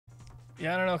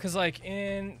Yeah, I don't know, cause like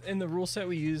in the rule set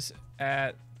we use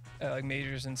at like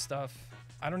majors and stuff,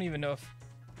 I don't even know if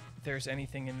there's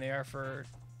anything in there for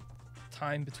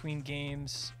time between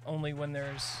games. Only when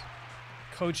there's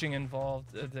coaching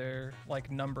involved, there like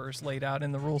numbers laid out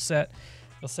in the rule set.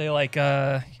 They'll say like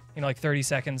like 30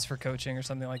 seconds for coaching or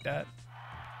something like that.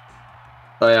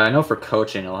 Oh yeah, I know for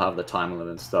coaching it'll have the time limit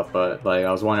and stuff, but like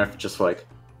I was wondering if just like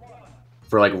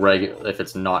for like regular, if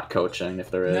it's not coaching,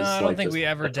 if there is. No, I don't like, think we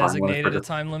ever designated a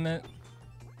time limit.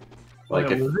 Like,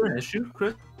 was there an issue,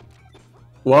 Chris?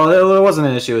 Well, there wasn't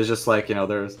an issue. It was just like, I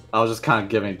was just kind of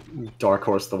giving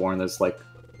Darkhorse the warning. There's like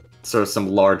sort of some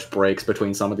large breaks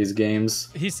between some of these games.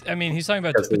 He's talking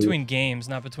about between games,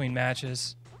 not between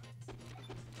matches.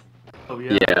 Oh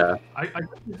yeah. Yeah. I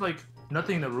there's like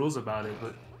nothing in the rules about it,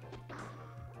 but.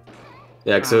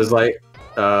 Yeah, because it was like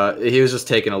he was just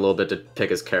taking a little bit to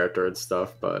pick his character and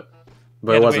stuff, but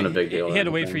it wasn't a big deal. He had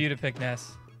to wait for you to pick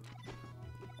Ness.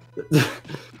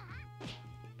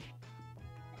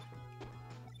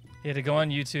 He had to go on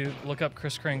YouTube, look up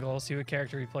KrisKringle, see what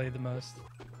character he played the most.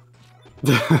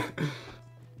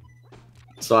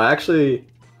 So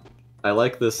I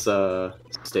like this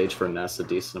stage for Ness a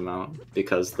decent amount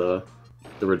because the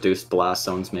reduced blast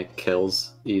zones make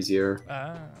kills easier.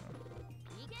 Ah.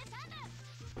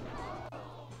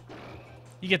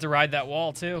 You get to ride that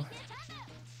wall too.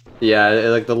 Yeah,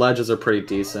 like the ledges are pretty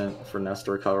decent for Ness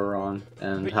to recover on,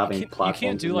 and but having platforms. You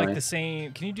can't do like the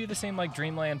same. Can you do the same like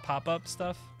Dreamland pop-up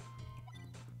stuff?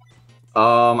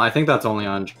 I think that's only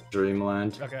on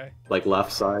Dreamland. Okay. Like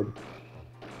left side.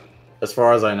 As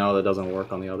far as I know, that doesn't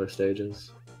work on the other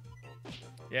stages.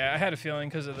 Yeah, I had a feeling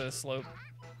because of the slope.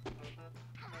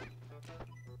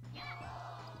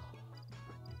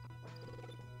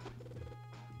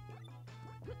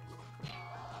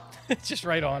 Just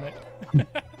right on it.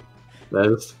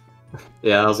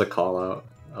 Yeah, that was a call out.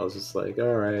 I was just like,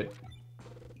 all right.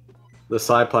 The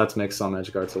side plats make some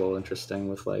edge guards a little interesting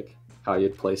with like how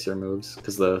you'd place your moves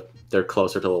because they're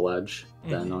closer to the ledge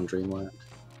than on Dreamland.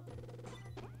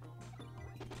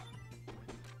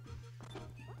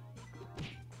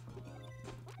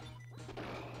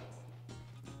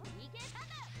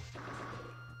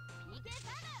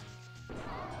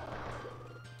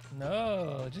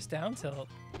 No, just down tilt.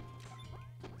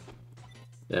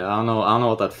 Yeah, I don't know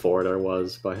what that forwarder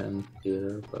was by him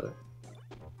either, but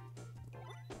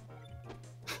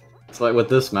it's like with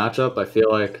this matchup, I feel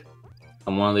like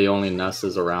I'm one of the only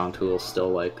Nesses around who will still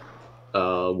like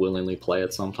willingly play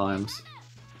it sometimes.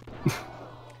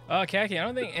 Kaki, I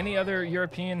don't think any other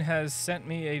European has sent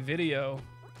me a video,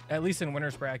 at least in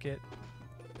winner's bracket.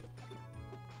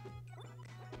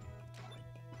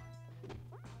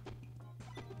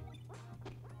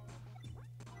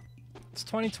 It's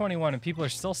 2021 and people are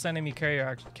still sending me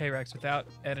K-Rex without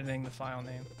editing the file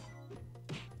name.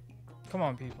 Come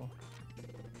on, people.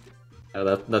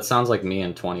 Yeah, that sounds like me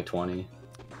in 2020.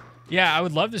 Yeah, I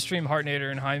would love to stream Heartnator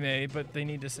and Jaime, but they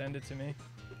need to send it to me.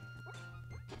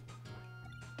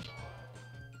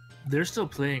 They're still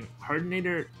playing.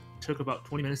 Heartnator took about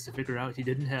 20 minutes to figure out he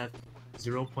didn't have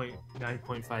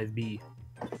 0.9.5B.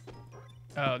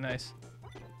 Oh, nice.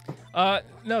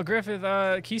 No,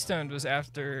 Griffith, Keystone was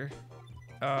after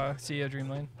CEO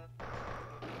Dreamland.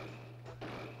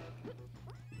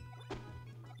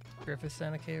 Griffith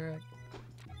sent a K-Rex.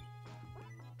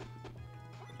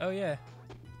 Oh, yeah.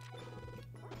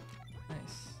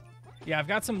 Nice. Yeah, I've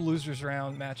got some losers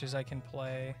round matches I can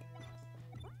play.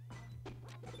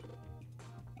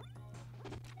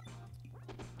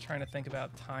 Trying to think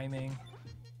about timing.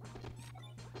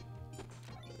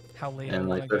 How late I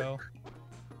want to go.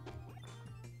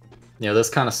 Yeah,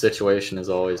 this kind of situation is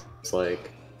always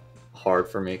like hard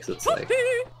for me because it's like,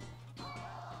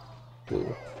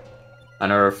 ooh. I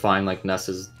never find like Ness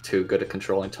is too good at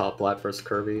controlling top plat versus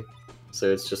Kirby,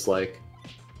 so it's just like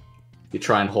you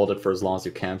try and hold it for as long as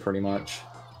you can, pretty much.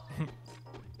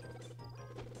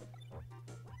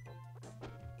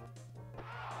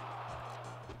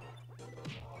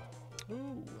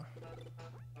 Ooh.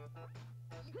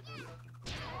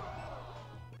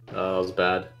 That was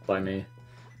bad by me.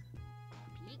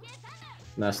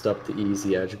 Messed up the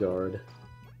easy edge guard.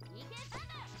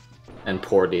 And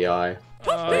poor DI. Like,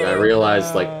 I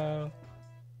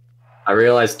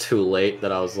realized too late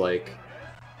that I was like,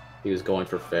 he was going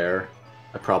for fair.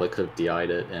 I probably could have DI'd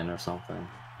it in or something,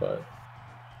 but.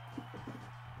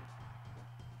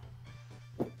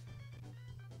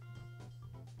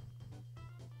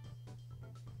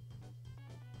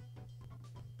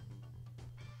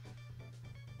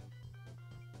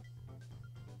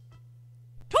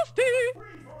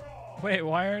 Wait,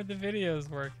 why aren't the videos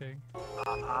working?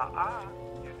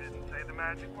 You didn't say the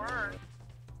magic word.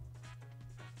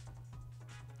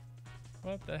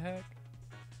 What the heck?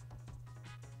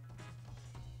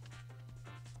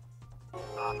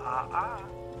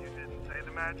 You didn't say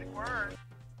the magic word.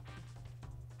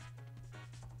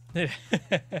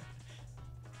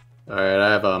 Alright,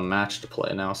 I have a match to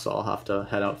play now, so I'll have to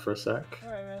head out for a sec.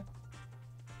 Alright, man.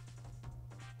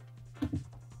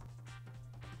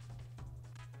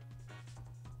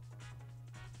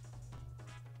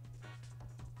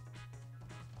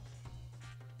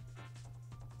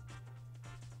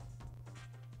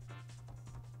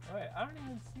 Wait, I don't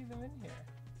even see them in here.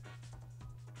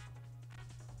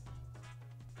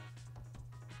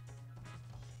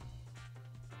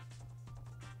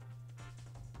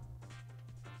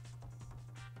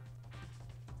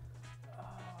 Oh,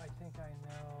 I think I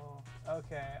know.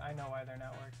 Okay, I know why they're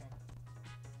not working.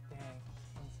 Dang,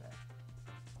 one sec.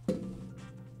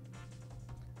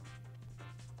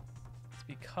 It's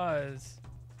because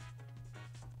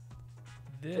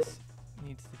this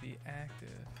needs to be active.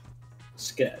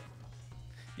 Scat.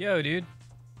 Yo, dude.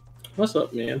 What's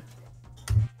up, man?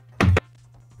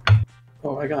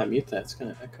 Oh, I gotta mute that. It's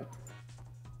gonna echo.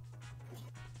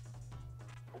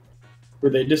 Were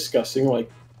they discussing,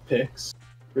 like, picks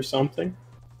or something?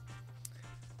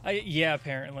 Yeah,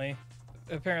 apparently.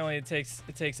 Apparently it takes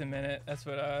a minute. That's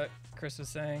what Chris was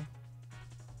saying.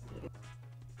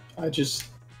 I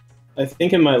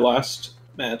think in my last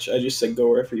match, I just said go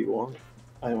wherever you want.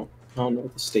 I don't know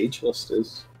what the stage list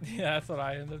is. Yeah, that's what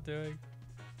I end up doing.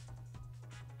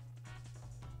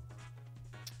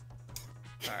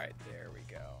 Alright, there we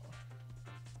go.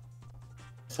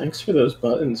 Thanks for those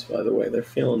buttons, by the way. They're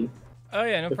feeling Oh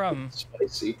yeah, no problem.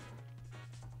 spicy.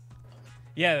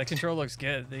 Yeah, the control looks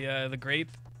good. The grape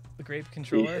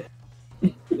controller.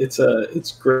 Yeah.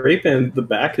 It's grape, and the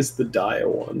back is the Dia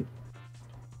one.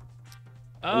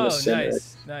 Oh, center.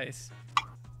 nice.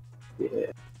 Yeah.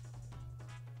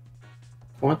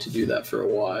 I want to do that for a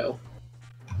while.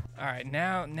 Alright,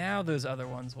 now those other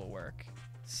ones will work.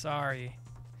 Sorry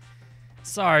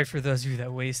for those of you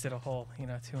that wasted a whole,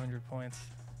 200 points.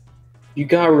 You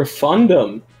gotta refund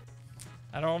them.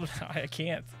 I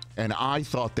can't. And I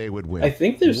thought they would win. I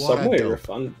think there's What some a way to dope.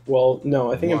 refund. Well,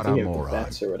 no, I think What I'm a thinking of the moron.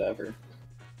 bets or whatever.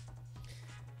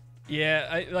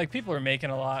 Yeah, like people are making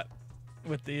a lot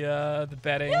with the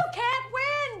betting. You can't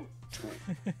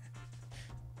win!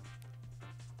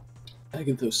 I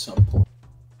get those some points.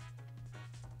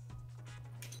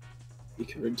 You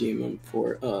can redeem them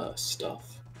for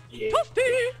stuff. Yeah.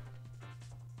 Redeem.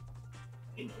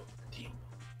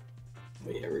 Oh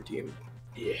yeah, redeem.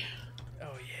 Yeah.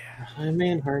 Oh yeah. Hi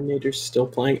man, Hardnator's still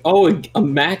playing. Oh, a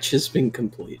match has been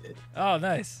completed. Oh,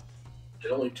 nice.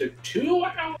 It only took 2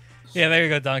 hours. Yeah, there you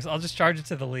go, Dunks. I'll just charge it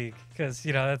to the league because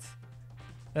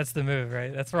that's the move,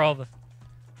 right? That's where the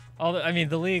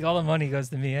league, all the money goes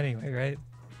to me anyway, right?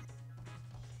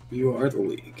 You are the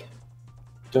league.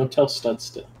 Don't tell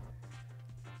Studsta.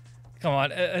 Come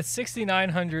on, a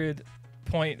 6,900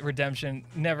 point redemption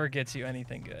never gets you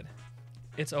anything good.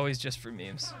 It's always just for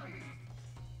memes.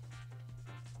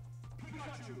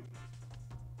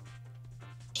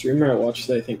 Streamer I watched,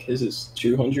 I think his is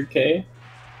 200k,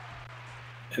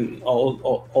 and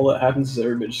all that happens is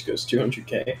everybody just goes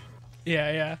 200k.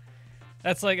 Yeah.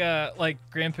 That's like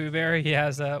Grand Pooh Bear. He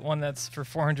has one that's for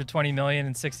 420 million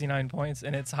and 69 points,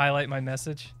 and it's highlight my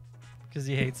message because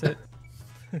he hates it.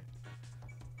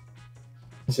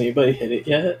 Has anybody hit it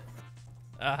yet?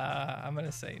 I'm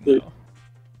gonna say no.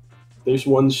 There's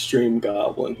one stream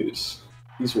goblin he's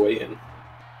waiting.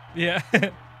 Yeah.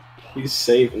 He's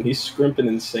saving. He's scrimping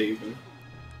and saving.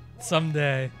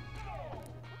 Someday.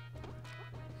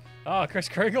 Oh,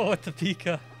 KrisKringle with the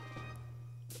Pika.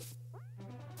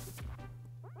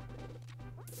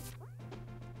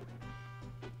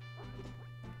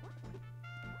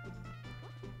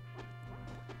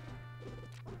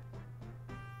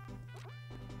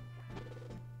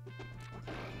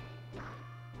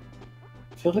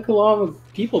 I feel like a lot of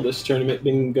people this tournament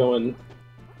been going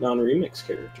non-remix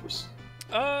characters.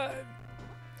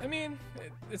 I mean,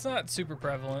 it's not super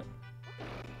prevalent.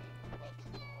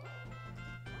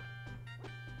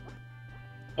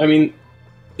 I mean,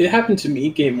 it happened to me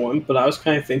game 1, but I was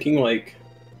kind of thinking, like,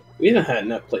 we haven't had a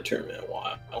net play tournament in a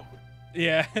while.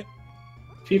 Yeah.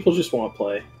 People just want to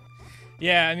play.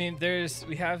 Yeah, I mean,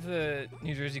 we have the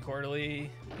New Jersey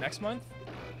Quarterly next month.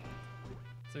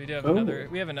 So we do have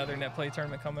another net play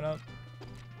tournament coming up.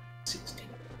 16.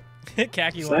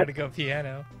 Khaki wanted to go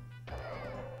piano.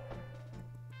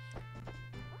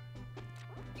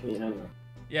 Piano.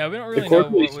 Yeah, we don't really know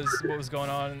what was going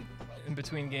on in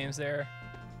between games there.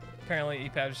 Apparently,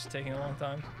 Epad was just taking a long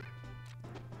time.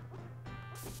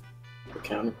 The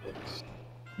counter picks.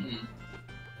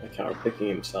 The counter picking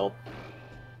himself.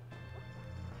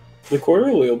 The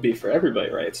quarterly will be for everybody,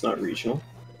 right? It's not regional.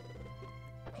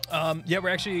 Yeah, we're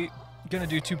actually gonna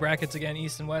do 2 brackets again,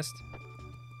 East and West.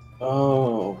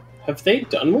 Oh, have they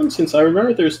done one? Since I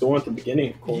remember there's the one at the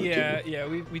beginning of quarantine. Yeah,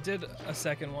 we did a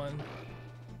second one.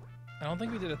 I don't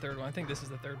think we did a third one. I think this is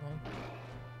the third one.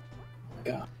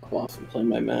 God, I'll off and play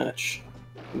my match.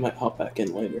 I might hop back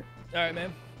in later. All right,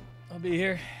 man. I'll be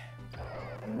here.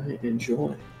 All right,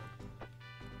 enjoy.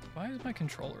 Why is my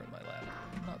controller in my lap?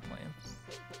 I'm not playing.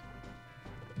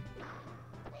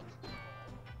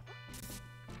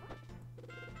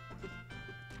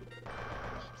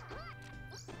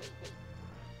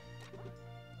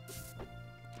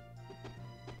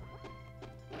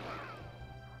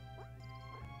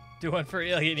 Do one for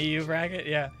like an EU bracket?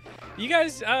 Yeah. You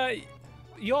guys,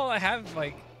 you all have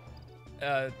like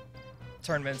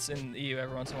tournaments in the EU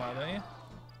every once in a while, don't you?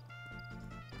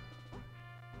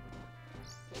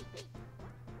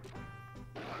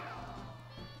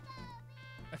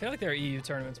 I feel like there are EU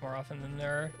tournaments more often than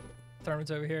there are tournaments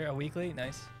over here. A weekly?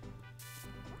 Nice.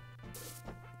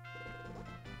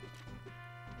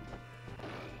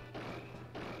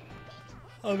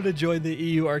 I'm gonna join the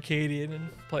EU Arcadian and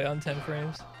play on 10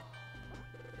 frames.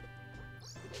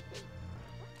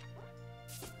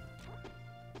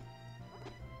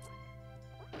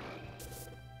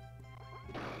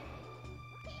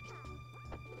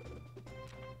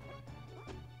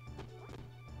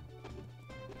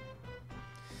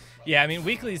 Yeah, I mean,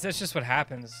 weeklies, that's just what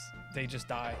happens. They just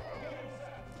die.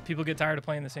 People get tired of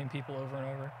playing the same people over and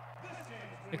over.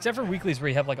 Except for weeklies where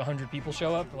you have like 100 people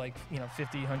show up, like, you know,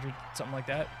 50, 100, something like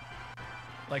that.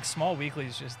 Like small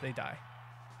weeklies, just, they die.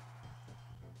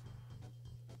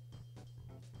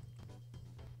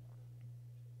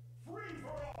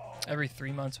 Every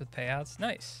 3 months with payouts?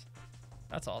 Nice.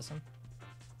 That's awesome.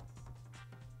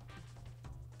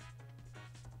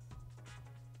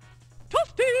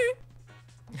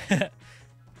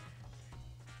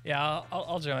 Yeah,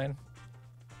 I'll join.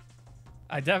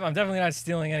 I'm definitely not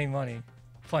stealing any money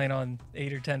playing on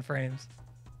 8 or 10 frames.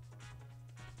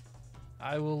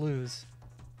 I will lose.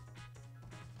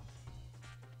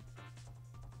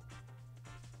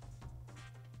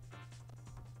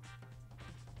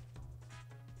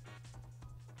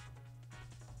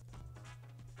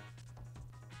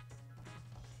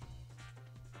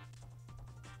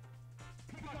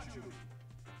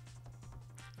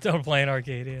 Don't play an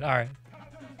Arcadian. All right.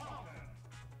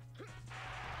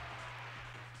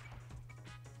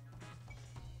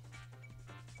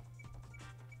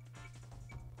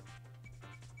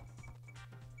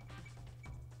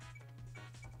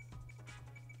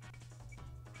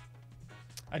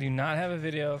 I do not have a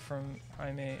video from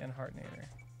Jaime and Heartnader.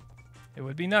 It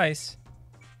would be nice.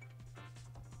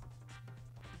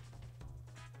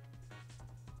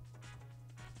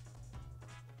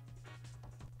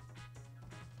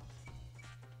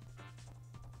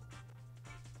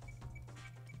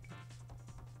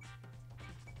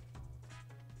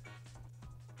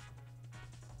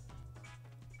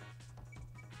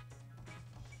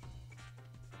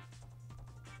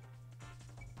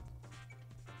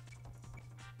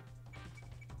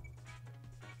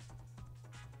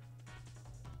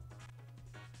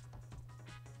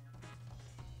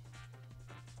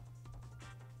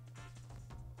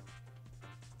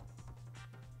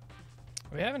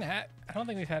 We haven't had, I don't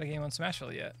think we've had a game on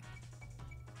Smashville yet.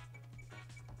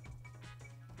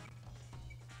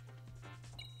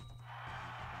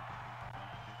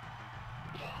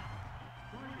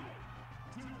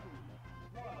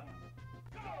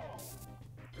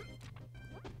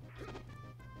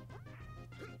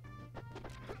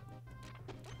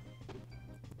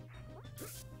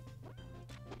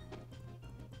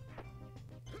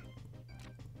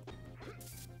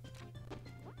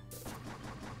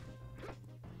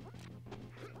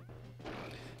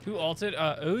 Who ulted?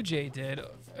 OJ did.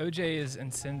 OJ is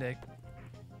in Syndic.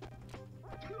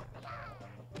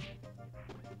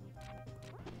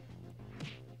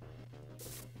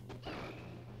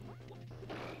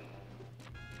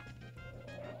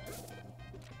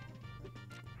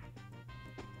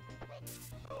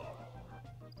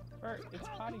 Bert, it's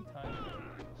potty time.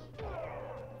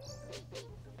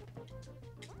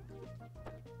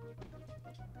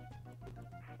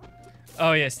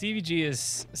 Oh yeah, Stevie G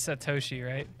is Satoshi,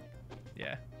 right?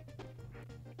 Yeah.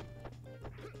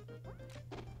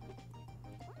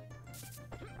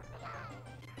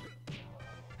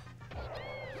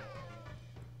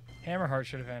 Hammerheart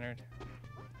should have entered.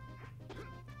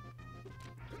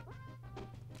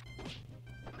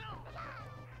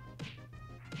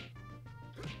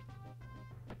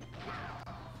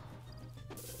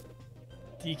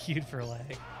 DQ'd for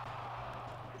lag.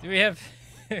 Do we have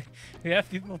We have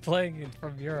people playing it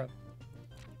from Europe.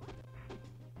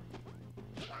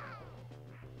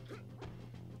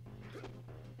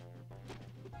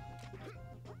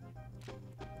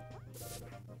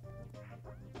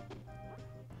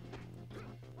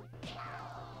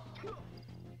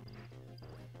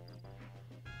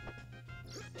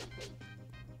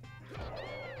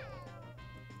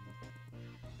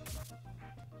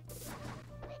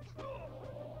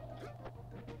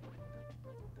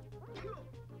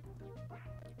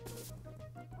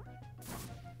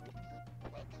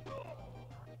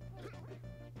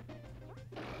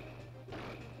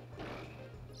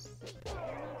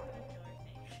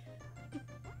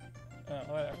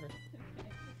 Whatever.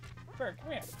 Bert,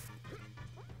 come here.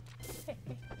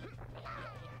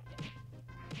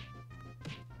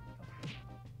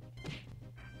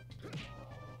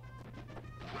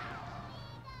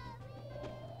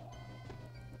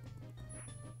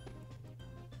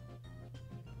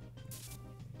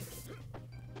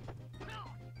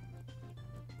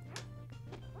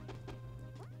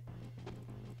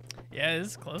 Yeah, this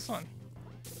is a close one.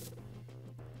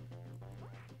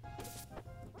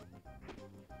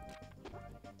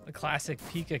 The classic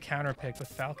Pika counter pick with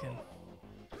Falcon.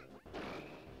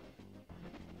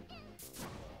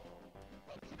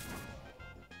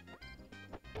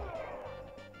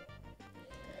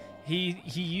 He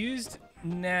used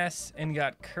Ness and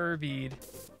got Kirby'd,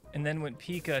 and then went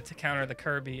Pika to counter the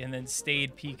Kirby, and then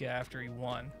stayed Pika after he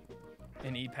won.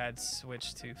 And Epad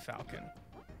switched to Falcon.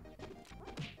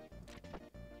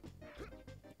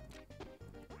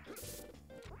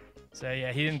 So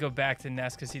yeah, he didn't go back to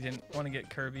Ness because he didn't want to get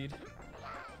Kirby'd.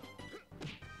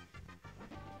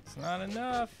 It's not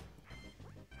enough.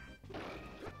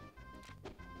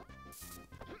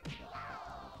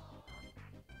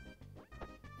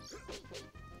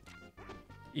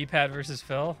 Epad versus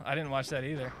Phil? I didn't watch that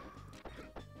either.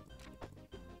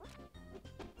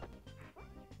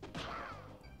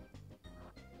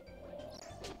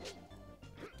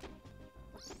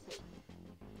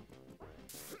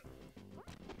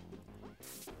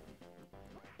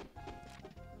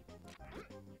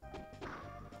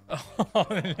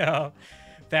 Oh no.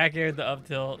 Back air the up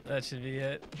tilt. That should be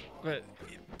it. But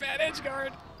bad edge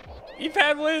guard.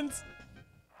 Epad wins.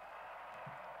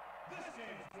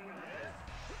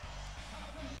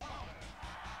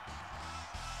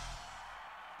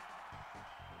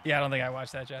 Yeah, I don't think I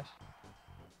watched that, Josh.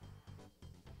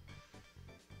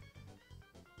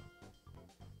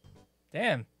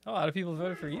 Damn. A lot of people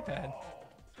voted for Epad.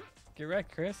 Get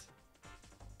wrecked, Chris.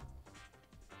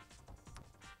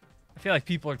 I feel like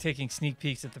people are taking sneak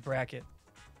peeks at the bracket.